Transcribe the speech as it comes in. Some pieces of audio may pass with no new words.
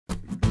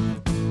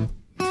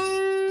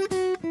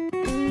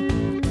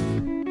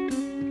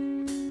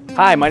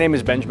Hi, my name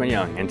is Benjamin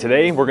Young, and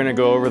today we're going to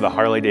go over the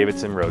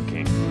Harley-Davidson Road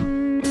King.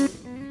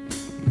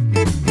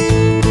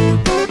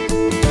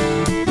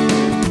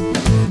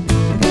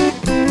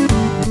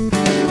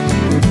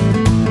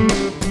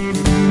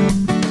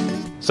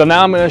 So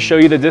now I'm going to show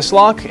you the disc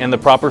lock and the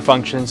proper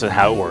functions and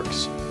how it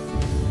works.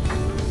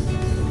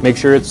 Make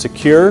sure it's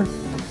secure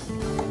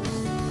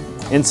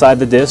inside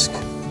the disc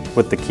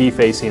with the key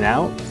facing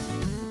out.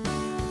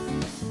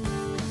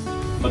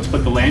 Let's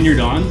put the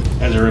lanyard on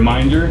as a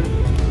reminder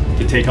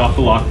to take off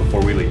the lock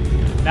before we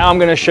leave. Now I'm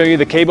going to show you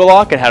the cable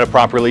lock and how to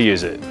properly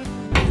use it.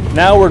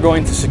 Now we're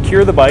going to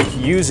secure the bike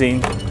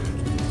using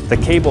the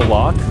cable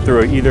lock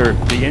through either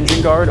the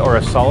engine guard or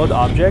a solid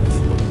object,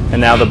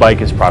 and now the bike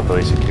is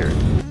properly secured.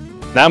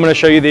 Now I'm going to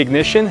show you the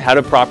ignition, how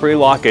to properly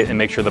lock it and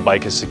make sure the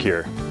bike is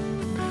secure.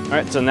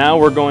 Alright, so now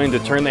we're going to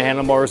turn the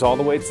handlebars all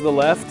the way to the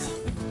left,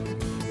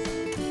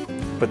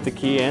 put the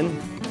key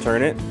in,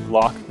 turn it,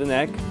 lock the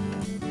neck,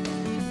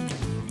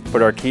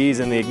 put our keys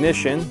in the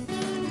ignition,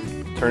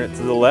 turn it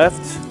to the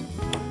left,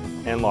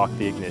 and lock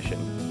the ignition.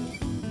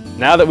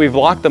 Now that we've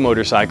locked the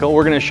motorcycle,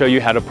 we're going to show you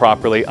how to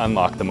properly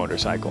unlock the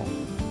motorcycle.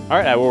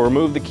 Alright, I will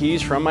remove the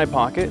keys from my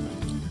pocket,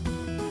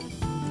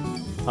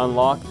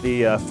 unlock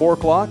the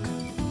fork lock,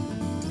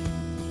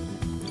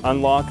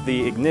 unlock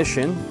the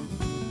ignition,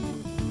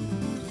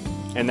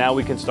 and now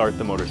we can start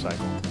the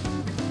motorcycle.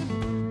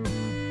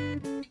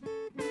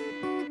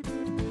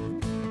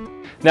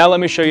 Now let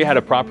me show you how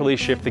to properly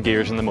shift the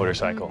gears in the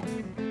motorcycle.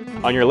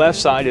 On your left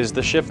side is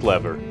the shift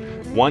lever,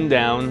 1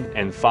 down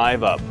and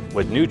 5 up,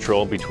 with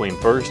neutral between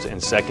first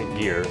and second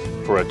gear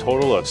for a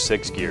total of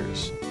 6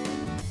 gears.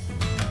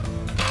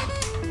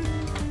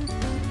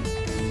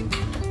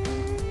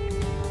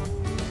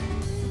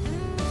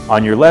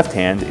 On your left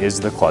hand is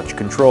the clutch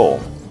control.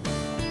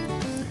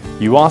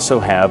 You also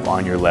have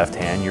on your left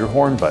hand your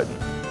horn button.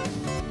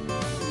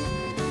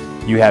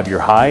 You have your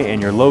high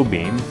and your low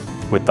beam,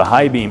 with the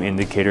high beam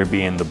indicator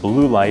being the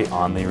blue light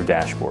on your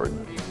dashboard.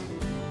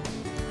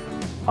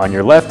 On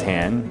your left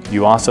hand,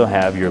 you also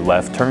have your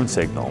left turn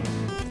signal.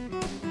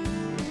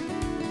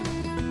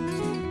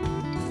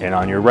 And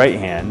on your right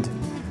hand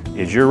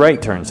is your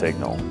right turn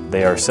signal.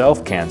 They are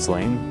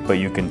self-canceling, but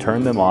you can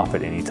turn them off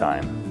at any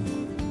time.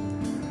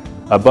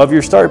 Above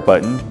your start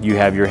button, you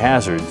have your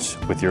hazards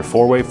with your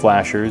 4-way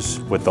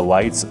flashers with the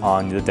lights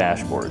on the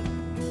dashboard.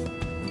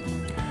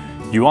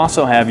 You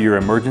also have your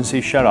emergency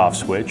shut-off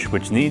switch,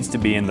 which needs to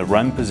be in the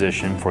run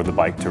position for the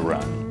bike to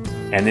run.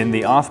 And in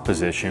the off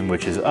position,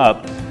 which is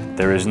up,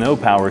 there is no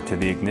power to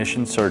the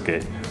ignition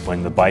circuit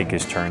when the bike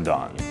is turned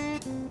on.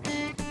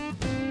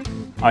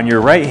 On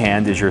your right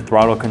hand is your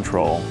throttle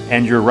control,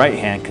 and your right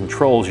hand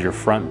controls your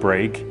front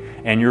brake,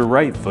 and your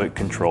right foot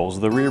controls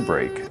the rear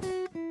brake.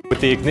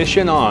 With the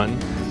ignition on,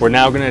 we're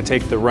now going to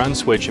take the run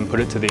switch and put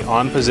it to the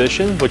on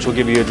position, which will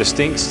give you a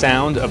distinct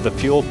sound of the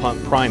fuel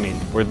pump priming.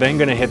 We're then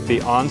going to hit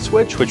the on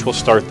switch, which will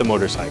start the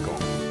motorcycle.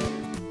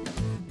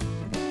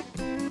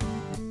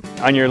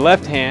 On your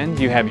left hand,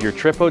 you have your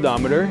trip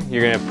odometer.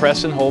 You're going to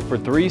press and hold for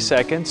 3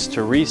 seconds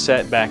to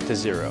reset back to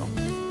 0.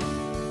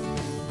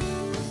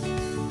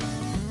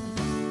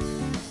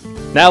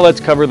 Now let's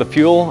cover the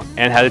fuel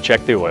and how to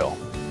check the oil.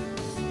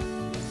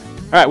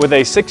 Alright, with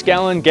a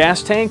 6-gallon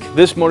gas tank,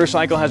 this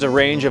motorcycle has a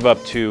range of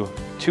up to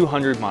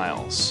 200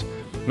 miles.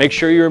 Make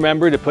sure you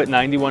remember to put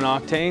 91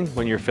 octane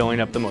when you're filling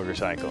up the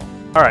motorcycle.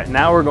 Alright,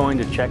 now we're going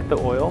to check the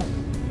oil.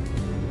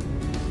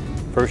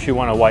 First you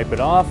want to wipe it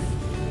off.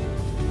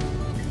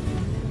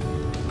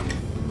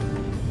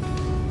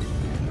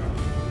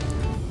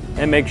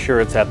 And make sure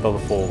it's at the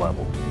full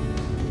level.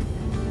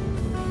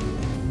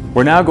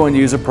 We're now going to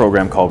use a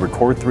program called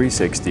Record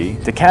 360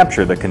 to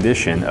capture the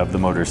condition of the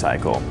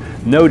motorcycle,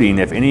 noting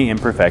if any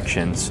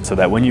imperfections so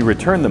that when you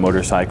return the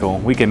motorcycle,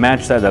 we can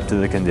match that up to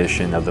the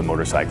condition of the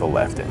motorcycle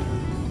left in.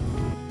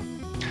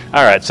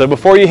 Alright, so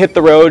before you hit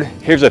the road,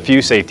 here's a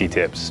few safety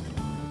tips.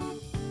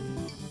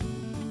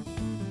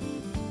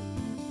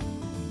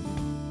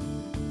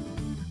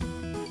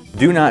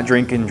 Do not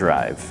drink and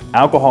drive.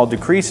 Alcohol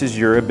decreases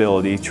your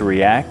ability to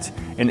react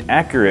and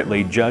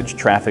accurately judge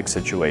traffic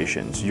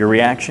situations. Your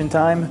reaction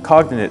time,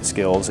 cognitive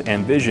skills,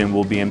 and vision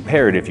will be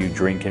impaired if you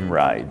drink and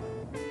ride.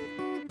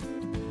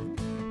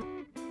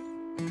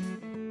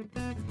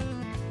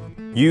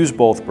 Use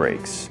both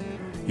brakes.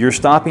 Your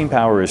stopping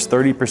power is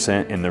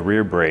 30% in the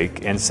rear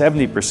brake and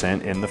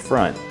 70% in the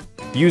front.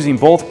 Using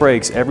both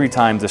brakes every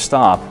time to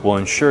stop will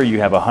ensure you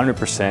have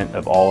 100%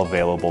 of all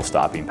available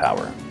stopping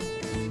power.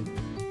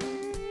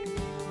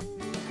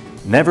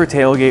 Never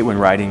tailgate when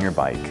riding your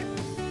bike.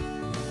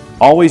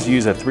 Always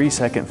use a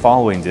 3-second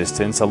following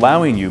distance,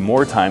 allowing you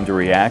more time to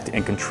react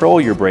and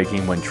control your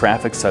braking when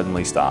traffic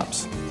suddenly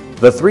stops.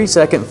 The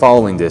 3-second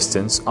following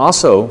distance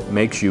also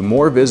makes you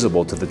more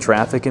visible to the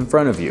traffic in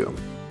front of you.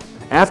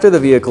 After the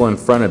vehicle in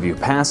front of you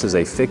passes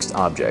a fixed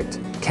object,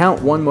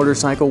 count 1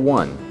 motorcycle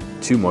 1,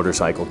 2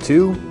 motorcycle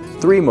 2,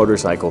 3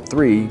 motorcycle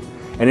 3,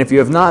 and if you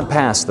have not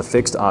passed the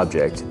fixed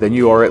object, then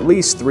you are at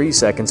least 3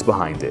 seconds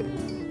behind it.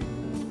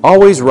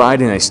 Always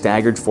ride in a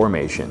staggered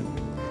formation.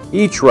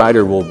 Each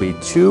rider will be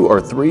 2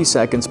 or 3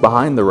 seconds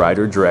behind the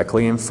rider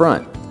directly in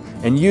front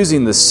and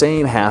using the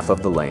same half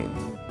of the lane.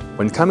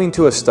 When coming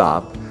to a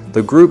stop,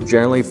 the group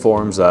generally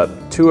forms up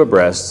 2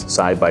 abreast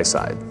side by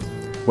side.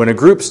 When a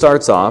group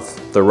starts off,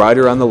 the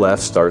rider on the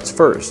left starts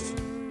first.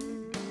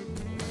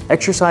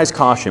 Exercise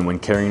caution when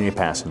carrying a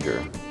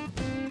passenger.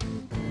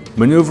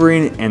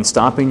 Maneuvering and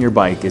stopping your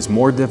bike is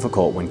more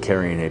difficult when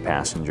carrying a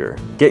passenger.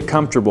 Get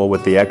comfortable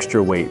with the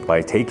extra weight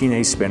by taking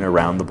a spin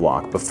around the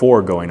block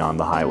before going on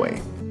the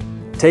highway.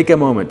 Take a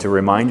moment to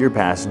remind your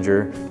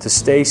passenger to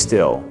stay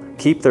still,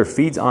 keep their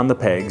feet on the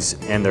pegs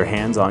and their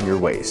hands on your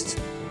waist.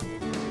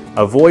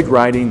 Avoid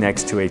riding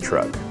next to a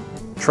truck.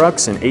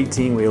 Trucks and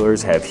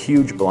 18-wheelers have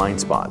huge blind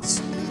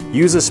spots.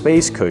 Use a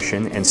space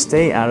cushion and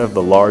stay out of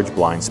the large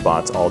blind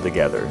spots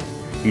altogether.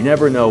 You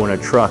never know when a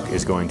truck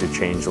is going to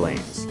change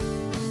lanes.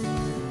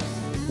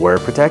 Wear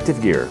protective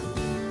gear.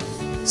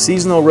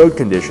 Seasonal road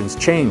conditions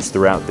change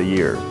throughout the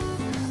year.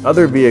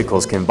 Other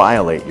vehicles can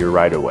violate your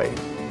right-of-way.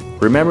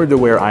 Remember to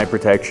wear eye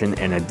protection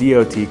and a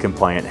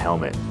DOT-compliant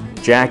helmet,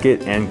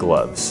 jacket, and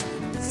gloves.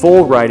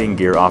 Full riding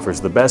gear offers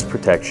the best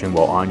protection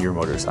while on your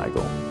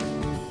motorcycle.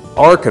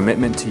 Our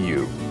commitment to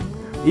you.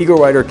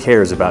 EagleRider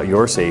cares about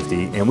your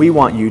safety and we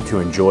want you to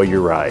enjoy your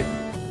ride.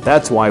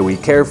 That's why we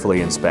carefully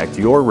inspect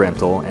your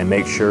rental and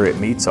make sure it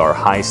meets our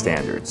high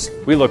standards.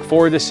 We look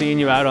forward to seeing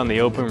you out on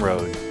the open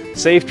road.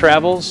 Safe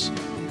travels